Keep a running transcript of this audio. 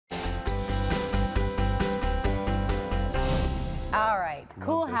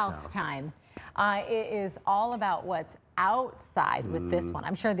Cool house time. It is all about what's outside with this one.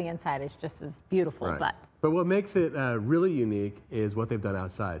 I'm sure the inside is just as beautiful, Right. But what makes it really unique is what they've done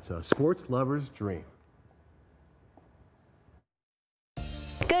outside. So, sports lovers' dream.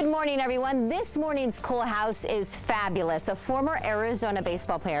 Good morning, everyone. This morning's Cool House is fabulous. A former Arizona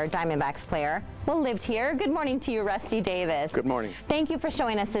baseball player, Diamondbacks player, lived here. Good morning to you, Rusty Davis. Good morning. Thank you for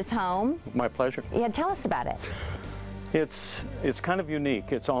showing us this home. My pleasure. Yeah, tell us about it. It's kind of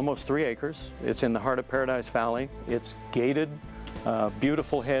unique. It's almost 3 acres. It's in the heart of Paradise Valley. It's gated,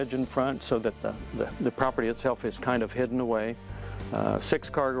 beautiful hedge in front so that the property itself is kind of hidden away.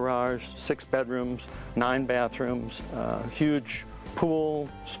 6-car garage, 6 bedrooms, 9 bathrooms, huge pool,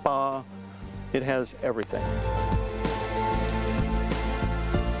 spa. It has everything.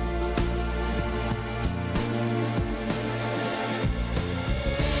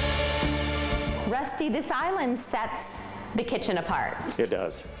 Rusty, this island sets the kitchen apart. It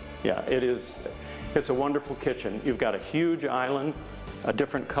does. Yeah, it is. It's a wonderful kitchen. You've got a huge island, a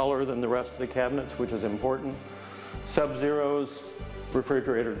different color than the rest of the cabinets, which is important. Sub-Zeros,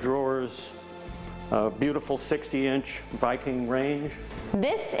 refrigerator drawers, beautiful 60-inch Viking range.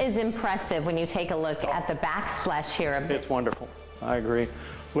 This is impressive when you take a look at the backsplash here of this. It's wonderful. I agree.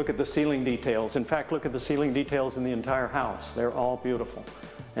 Look at the ceiling details. In fact, look at the ceiling details in the entire house. They're all beautiful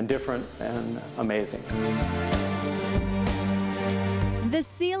and different and amazing. The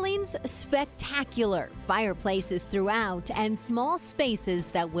ceiling's spectacular, fireplaces throughout, and small spaces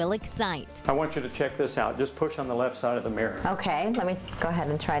that will excite. I want you to check this out. Just push on the left side of the mirror. Okay, let me go ahead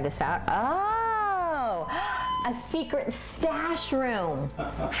and try this out. Oh, a secret stash room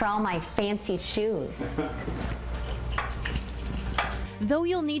for all my fancy shoes. Though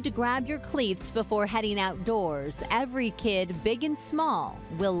you'll need to grab your cleats before heading outdoors, every kid, big and small,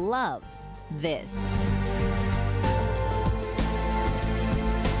 will love this.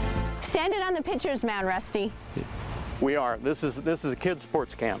 Standing on the pitcher's mound, Rusty. We are. This is a kids'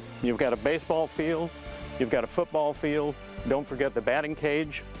 sports camp. You've got a baseball field, you've got a football field, don't forget the batting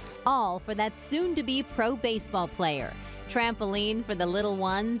cage. All for that soon-to-be pro baseball player. Trampoline for the little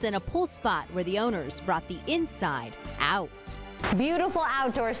ones and a pool spot where the owners brought the inside out. Beautiful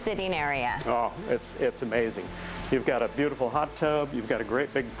outdoor sitting area. Oh, it's amazing. You've got a beautiful hot tub, you've got a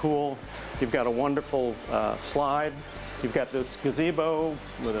great big pool, you've got a wonderful slide. You've got this gazebo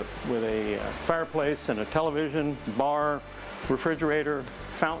with a fireplace and a television, bar, refrigerator,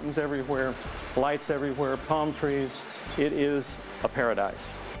 fountains everywhere, lights everywhere, palm trees. It is a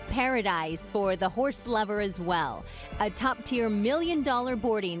paradise. Paradise for the horse lover as well. A top-tier $1 million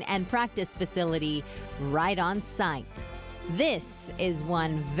boarding and practice facility right on site. This is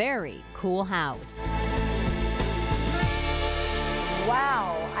one very cool house.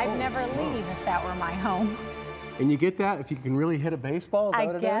 Wow, I'd never leave if that were my home. And you get that if you can really hit a baseball? Is that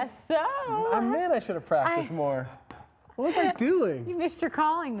what it is? I guess so. Man, I should have practiced more. What was I doing? You missed your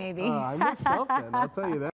calling, maybe. I missed something, I'll tell you that.